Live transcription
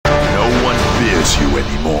you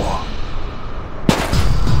anymore.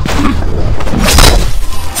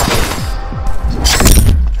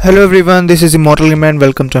 Hello everyone, this is Immortal Gamer and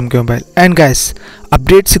welcome to kombat. And guys,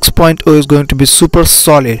 update 6.0 is going to be super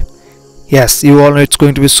solid. Yes, you all know it's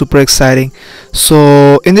going to be super exciting.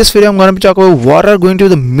 So in this video I'm going to be talking about what are going to be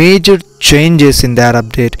the major changes in that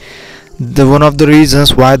update. One of the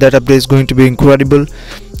reasons why that update is going to be incredible.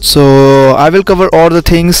 So I will cover all the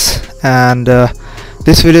things, and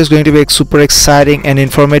this video is going to be super exciting and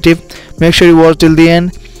informative. Make sure you watch till the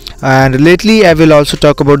end. And lately I will also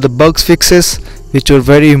talk about the bugs fixes, which were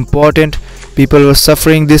very important. People were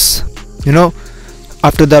suffering this,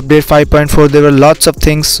 after the update 5.4 there were lots of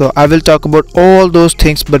things, so I will talk about all those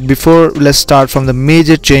things. But before, let's start from the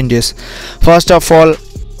major changes. First of all,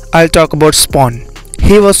 I'll talk about Spawn.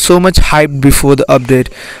 He was so much hyped before the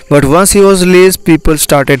update, but once he was released, people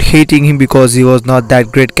started hating him because he was not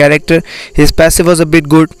that great character. His passive was a bit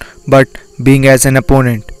good, but being as an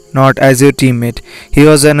opponent, not as your teammate, he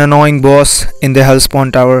was an annoying boss in the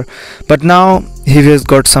Hellspawn tower. But now he has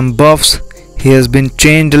got some buffs. He has been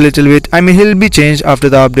changed a little bit. I mean, he'll be changed after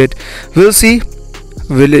the update. We'll see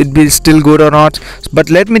will it be still good or not. But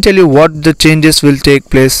let me tell you what the changes will take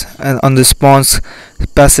place on the Spawn's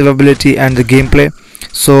passive ability and the gameplay.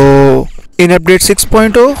 So in update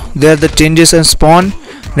 6.0 there are the changes in Spawn.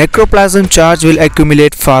 Necroplasm charge will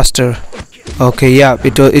accumulate faster. Okay, yeah,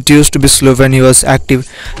 it used to be slow when he was active.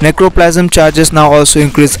 Necroplasm charges now also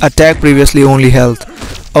increase attack, previously only health.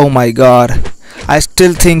 Oh my god, I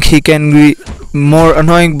still think he can be more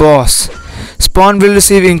annoying boss. Spawn will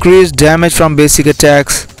receive increased damage from basic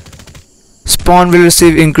attacks. Spawn will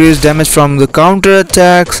receive increased damage from the counter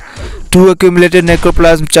attacks. 2 accumulated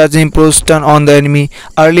necroplasm charge improves stun on the enemy.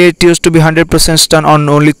 Earlier it used to be 100% stun on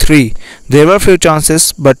only 3. There were few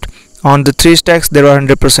chances, but on the 3 stacks there were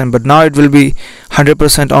 100%, but now it will be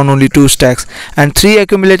 100% on only 2 stacks. And 3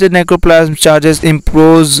 accumulated necroplasm charges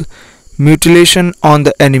improves mutilation on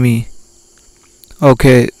the enemy.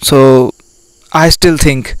 Okay, so I still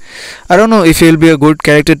think, I don't know if he'll be a good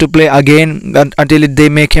character to play again until they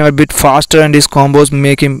make him a bit faster and his combos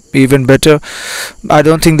make him even better. I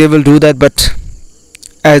don't think they will do that, but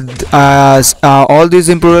as all these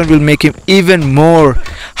improvements will make him even more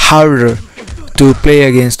harder to play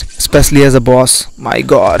against, especially as a boss. My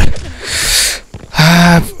god.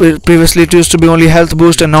 Previously it used to be only health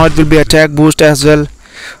boost, and now it will be attack boost as well.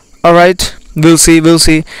 Alright, we'll see.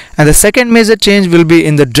 And the second major change will be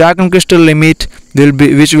in the dragon crystal limit,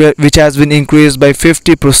 which has been increased by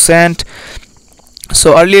 50%.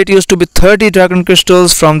 So earlier it used to be 30 dragon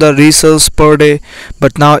crystals from the resells per day,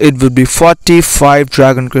 but now it will be 45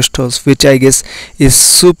 dragon crystals, which I guess is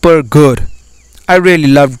super good. I really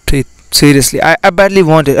loved it. Seriously, I badly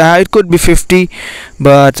want it. It could be 50,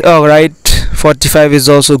 but alright, 45 is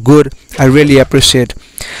also good. I really appreciate.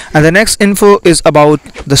 And the next info is about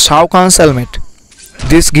the Shao Kahn's helmet.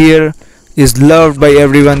 This gear is loved by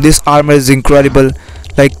everyone. This armor is incredible.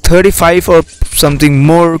 Like 35 or something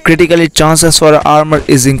more critical hit chances for armor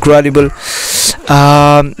is incredible.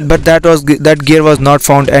 But that gear was not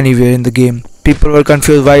found anywhere in the game. People were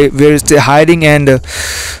confused where is it hiding and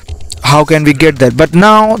how can we get that. But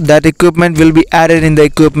now that equipment will be added in the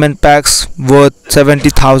equipment packs worth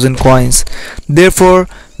 70,000 coins. Therefore,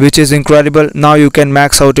 which is incredible, now you can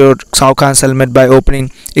max out your Shao Kahn's helmet by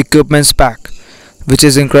opening equipments pack, which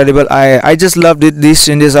is incredible. I just loved it. These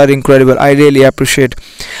changes are incredible. I really appreciate.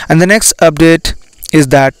 And the next update is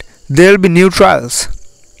that there will be new trials.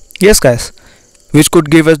 Yes guys, which could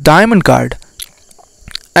give us diamond card.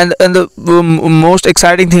 And the most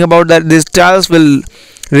exciting thing about that, these trials will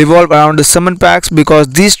revolve around the summon packs, because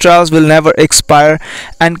these trials will never expire,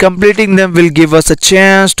 and completing them will give us a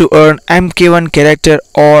chance to earn MK1 character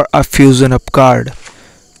or a fusion up card.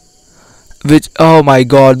 Which, oh my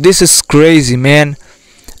god, this is crazy, man.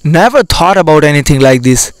 Never thought about anything like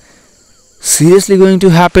this. Seriously going to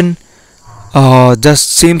happen?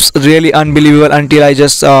 Just seems really unbelievable until I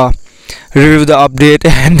just review the update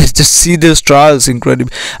and just see these trials.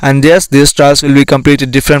 Incredible. And yes, these trials will be completely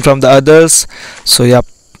different from the others, so yeah,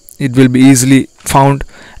 it will be easily found.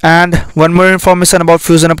 And one more information about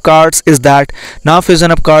fusion up cards is that now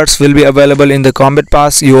fusion up cards will be available in the combat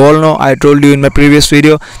pass. You all know, I told you in my previous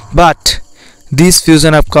video, but these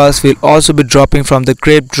fusion up cards will also be dropping from the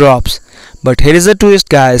crate drops. But here is a twist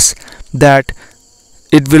guys, that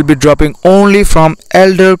it will be dropping only from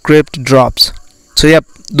Elder Crypt drops. So yep,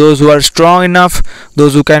 those who are strong enough,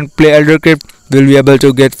 those who can play Elder Crypt, will be able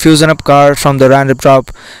to get fusion up card from the random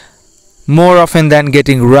drop more often than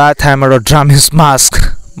getting Wrath Hammer or Dramis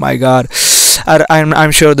Mask. My god.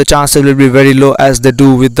 I'm sure the chances will be very low, as they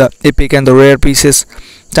do with the epic and the rare pieces.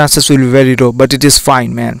 Chances will be very low, but it is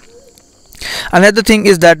fine, man. Another thing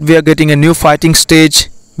is that we are getting a new fighting stage,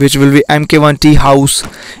 which will be MK1 house.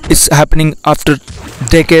 It's happening after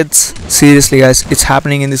decades. Seriously guys, it's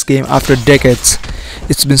happening in this game after decades.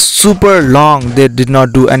 It's been super long they did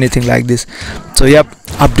not do anything like this. So yep,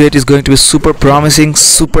 update is going to be super promising,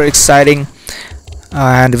 super exciting,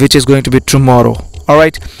 and which is going to be tomorrow.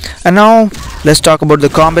 Alright, and now let's talk about the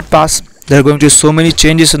combat pass. There are going to be so many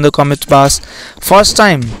changes in the combat pass. First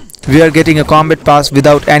time we are getting a combat pass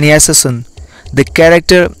without any assassin. The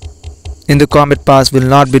character in the combat pass will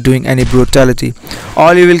not be doing any brutality.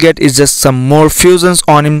 All you will get is just some more fusions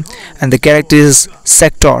on him, and the character is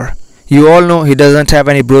Sector. You all know he doesn't have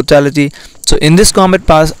any brutality. So in this combat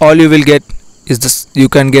pass, all you will get is this: you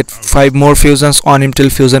can get 5 more fusions on him till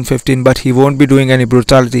fusion 15, but he won't be doing any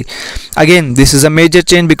brutality. Again, this is a major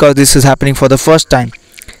change because this is happening for the first time.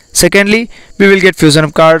 Secondly, we will get fusion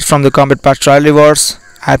of cards from the combat pass trial rewards.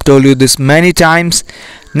 I have told you this many times.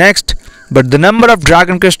 Next, but the number of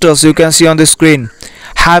dragon crystals you can see on the screen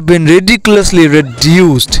have been ridiculously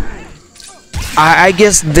reduced. I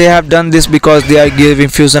guess they have done this because they are giving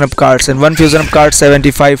fusion up cards, and one fusion up card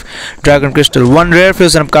 75 dragon crystal. One rare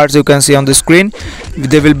fusion up cards you can see on the screen.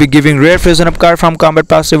 They will be giving rare fusion up card from combat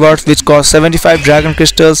pass rewards, which cost 75 dragon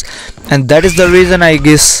crystals, and that is the reason I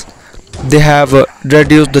guess they have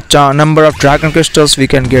reduced the number of dragon crystals we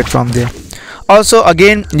can get from there. Also,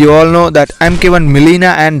 again, you all know that MK1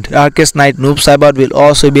 Melina and Darkest Knight Noob Saibot will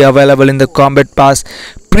also be available in the combat pass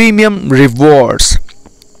premium rewards.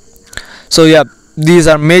 So yeah, these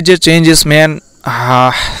are major changes, man.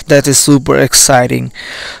 That is super exciting.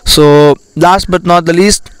 So last but not the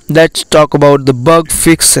least, let's talk about the bug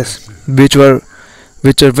fixes, which are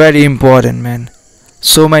very important, man.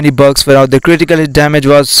 So many bugs were out. The critical hit damage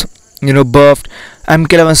was buffed.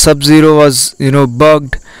 MK11 Sub-Zero was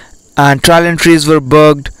bugged, and trial entries were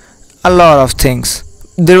bugged. A lot of things.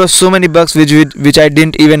 There were so many bugs which I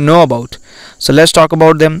didn't even know about. So let's talk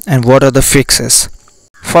about them and what are the fixes.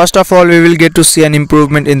 First of all, we will get to see an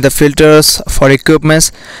improvement in the filters for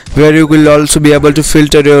equipments, where you will also be able to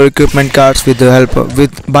filter your equipment cards with the help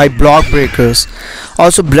by block breakers.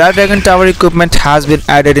 Also, Black Dragon Tower equipment has been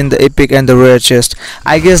added in the epic and the rare chest.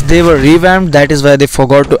 I guess they were revamped, that is why they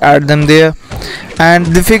forgot to add them there. And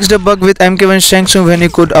they fixed a bug with MK1 Shang Tsung when you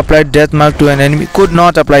could apply death mark to an enemy. Could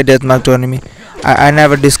not apply death mark to enemy. I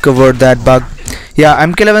never discovered that bug. Yeah,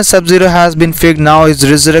 MK11 Sub-Zero has been fixed. Now his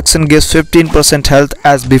resurrection gives 15% health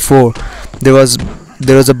as before. There was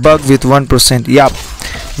a bug with 1%. Yup,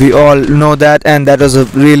 we all know that, and that was a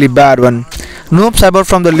really bad one. Noob Saibot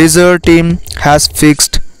from the Lizard team has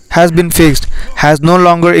been fixed. Has no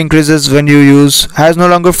longer freezes when you use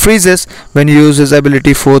his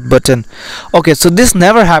ability 4th button. Okay, so this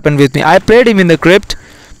never happened with me. I played him in the crypt,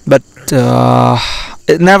 but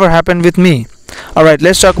it never happened with me. Alright,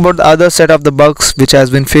 let's talk about the other set of the bugs which has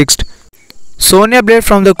been fixed. Sonya Blade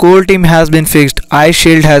from the core team has been fixed. Ice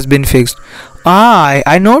Shield has been fixed.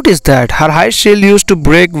 I noticed that her Ice Shield used to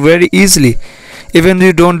break very easily, even if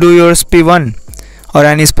you don't do your SP1 or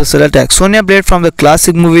any special attack. Sonya Blade from the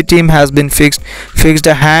classic movie team has been fixed. Fixed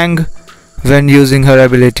a hang when using her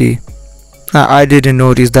ability. I didn't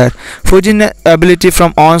notice that. Fujin ability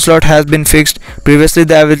from Onslaught has been fixed. Previously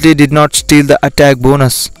the ability did not steal the attack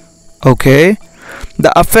bonus. Okay.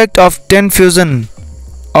 The effect of 10 fusion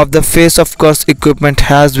of the face of curse equipment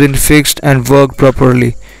has been fixed and worked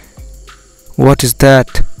properly. What is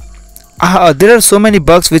that? There are so many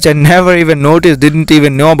bugs which I never even noticed, didn't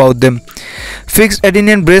even know about them. Fixed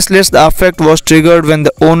Edenian bracelets. The effect was triggered when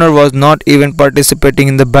the owner was not even participating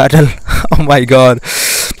in the battle. Oh my god,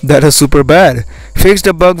 that is super bad. Fixed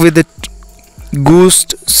a bug with the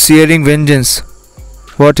Ghost Searing Vengeance.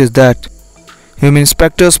 What is that? You mean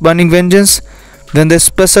Spectre's Burning Vengeance? Then the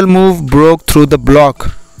special move broke through the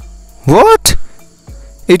block. What?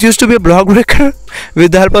 It used to be a block breaker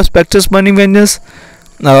with the help of Spectre's Burning Vengeance?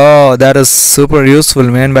 Oh, that is super useful,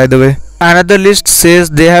 man, by the way. Another list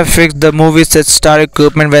says they have fixed the movie set star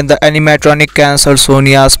equipment when the animatronic cancelled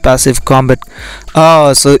Sonya's passive combat.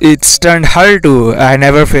 Oh, so it's turned her too. I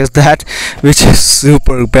never faced that, which is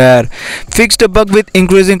super bad. Fixed a bug with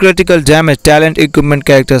increasing critical damage talent equipment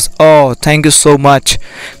characters. Oh, thank you so much.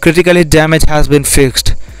 Critical hit damage has been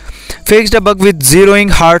fixed. Fixed a bug with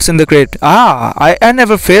zeroing hearts in the crate. I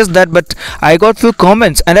never faced that, but I got few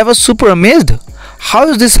comments and I was super amazed. How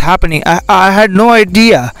is this happening? I had no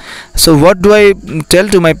idea. So what do I tell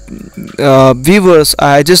to my viewers?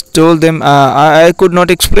 I just told them I could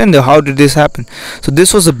not explain how did this happen. So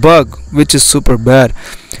this was a bug which is super bad.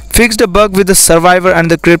 Fix the bug with the survivor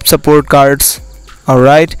and the crypt support cards.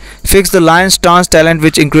 Alright. Fix the lion stance talent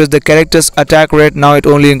which increases the character's attack rate. Now it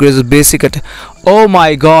only increases basic attack. Oh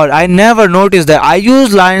my god, I never noticed that. I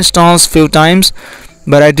used lion stance few times,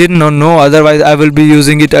 but I did not know, otherwise I will be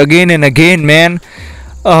using it again and again, man.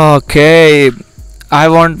 Okay,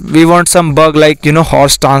 we want some bug like, you know,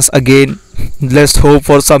 horse stance again. Let's hope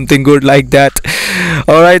for something good like that.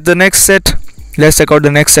 Alright, the next set, let's check out the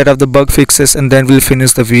next set of the bug fixes and then we'll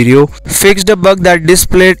finish the video. Fix the bug that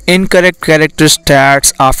displayed incorrect character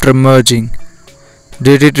stats after merging.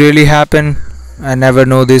 Did it really happen? I never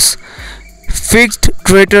know this. Fixed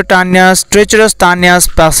treacherous Tanya's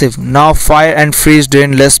passive. Now fire and freeze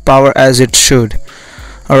drain less power as it should.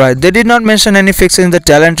 Alright, they did not mention any fix in the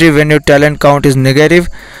talent tree when your talent count is negative.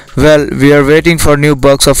 Well, we are waiting for new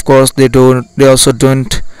bugs, of course. They also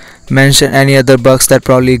don't mention any other bugs that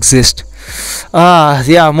probably exist.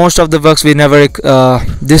 Yeah, most of the bugs we never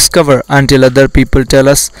discover until other people tell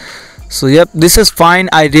us. So yep, this is fine.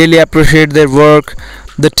 I really appreciate their work.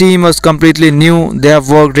 The team was completely new. They have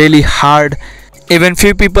worked really hard. Even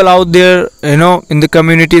few people out there, you know, in the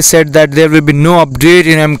community said that there will be no update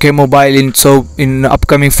in MK Mobile in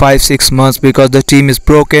upcoming 5-6 months because the team is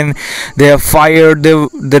broken. They have fired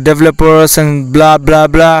the developers and blah blah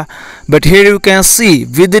blah. But here you can see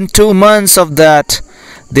within 2 months of that,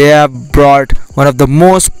 they have brought one of the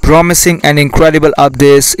most promising and incredible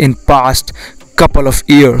updates in past couple of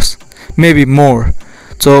years, maybe more.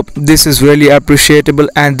 So this is really appreciable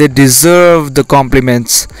and they deserve the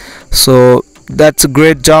compliments. So that's a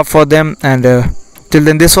great job for them. And till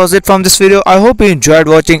then, this was it from this video. I hope you enjoyed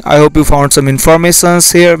watching. I hope you found some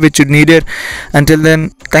informations here which you needed. Until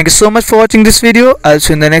then, thank you so much for watching this video. I'll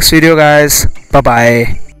see you in the next video, guys. Bye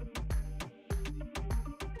bye.